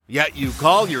yet you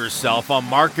call yourself a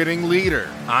marketing leader.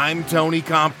 I'm Tony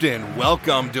Compton.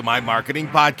 Welcome to my marketing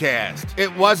podcast.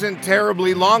 It wasn't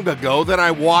terribly long ago that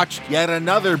I watched yet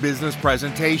another business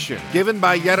presentation given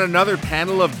by yet another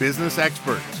panel of business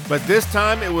experts. But this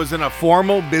time it was in a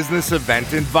formal business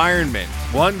event environment,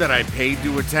 one that I paid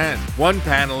to attend. One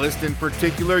panelist in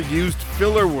particular used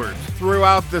filler words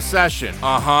throughout the session.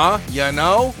 You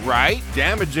know, right?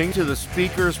 Damaging to the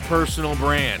speaker's personal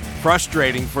brand.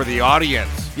 Frustrating for the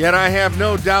audience. Yet I have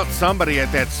no doubt somebody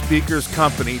at that speaker's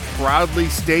company proudly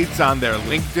states on their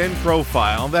LinkedIn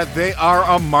profile that they are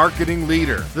a marketing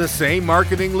leader. The same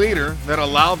marketing leader that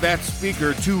allowed that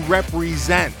speaker to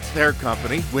represent their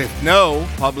company with no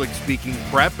public speaking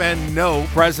prep and no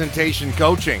presentation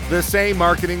coaching. The same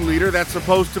marketing leader that's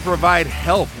supposed to provide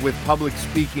help with public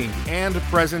speaking and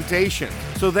presentation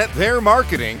so that their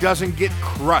marketing doesn't get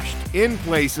crushed in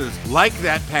places like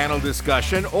that panel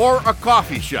discussion or a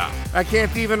coffee shop. I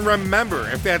can't even remember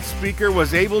if that speaker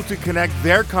was able to connect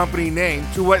their company name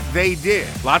to what they did.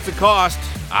 Lots of cost,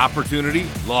 opportunity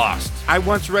lost. I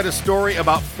once read a story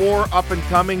about 4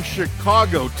 up-and-coming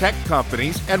Chicago tech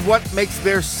companies and what makes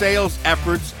their sales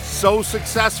efforts so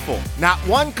successful. Not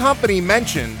one company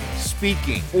mentioned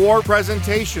speaking or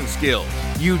presentation skills.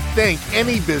 You'd think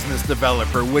any business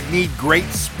developer would need great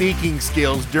speaking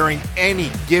skills during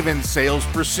any given sales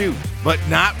pursuit, but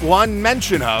not one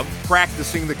mention of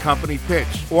practicing the company pitch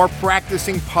or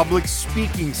practicing public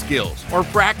speaking skills or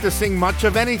practicing much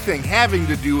of anything having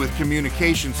to do with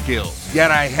communication skills. Yet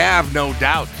I have no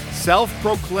doubt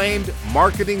self-proclaimed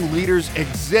marketing leaders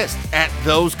exist at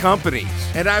those companies.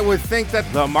 And I would think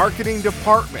that the marketing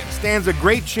department stands a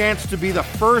great chance to be the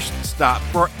first stop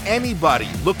for anybody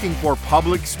looking for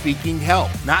public speaking help.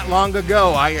 Not long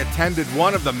ago, I attended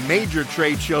one of the major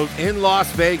trade shows in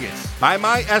Las Vegas. By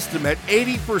my estimate,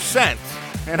 80%,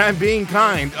 and I'm being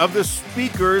kind, of the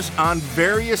speakers on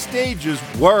various stages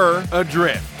were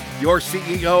adrift. Your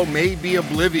CEO may be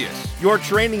oblivious. Your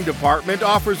training department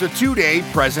offers a 2-day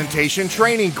presentation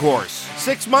training course.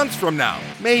 6 months from now,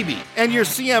 maybe. And your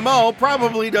CMO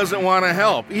probably doesn't want to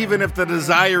help, even if the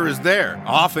desire is there.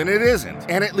 Often it isn't.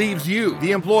 And it leaves you,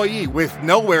 the employee, with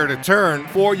nowhere to turn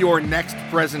for your next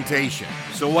presentation.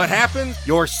 So what happens?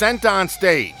 You're sent on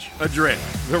stage,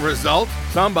 adrift. The result?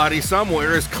 Somebody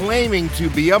somewhere is claiming to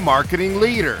be a marketing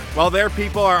leader, while their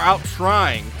people are out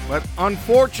trying, but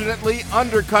unfortunately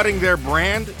undercutting their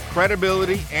brand,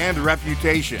 credibility, and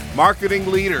reputation. Marketing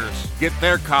leaders get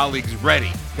their colleagues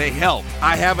ready. They help.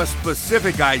 I have a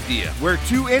specific idea where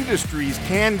 2 industries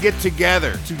can get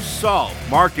together to solve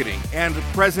marketing and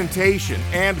presentation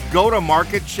and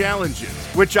go-to-market challenges,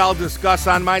 which I'll discuss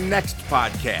on my next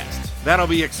podcast. That'll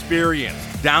be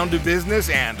experienced, down to business,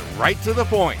 and right to the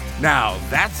point. Now,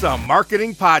 that's a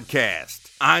marketing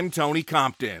podcast. I'm Tony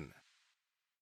Compton.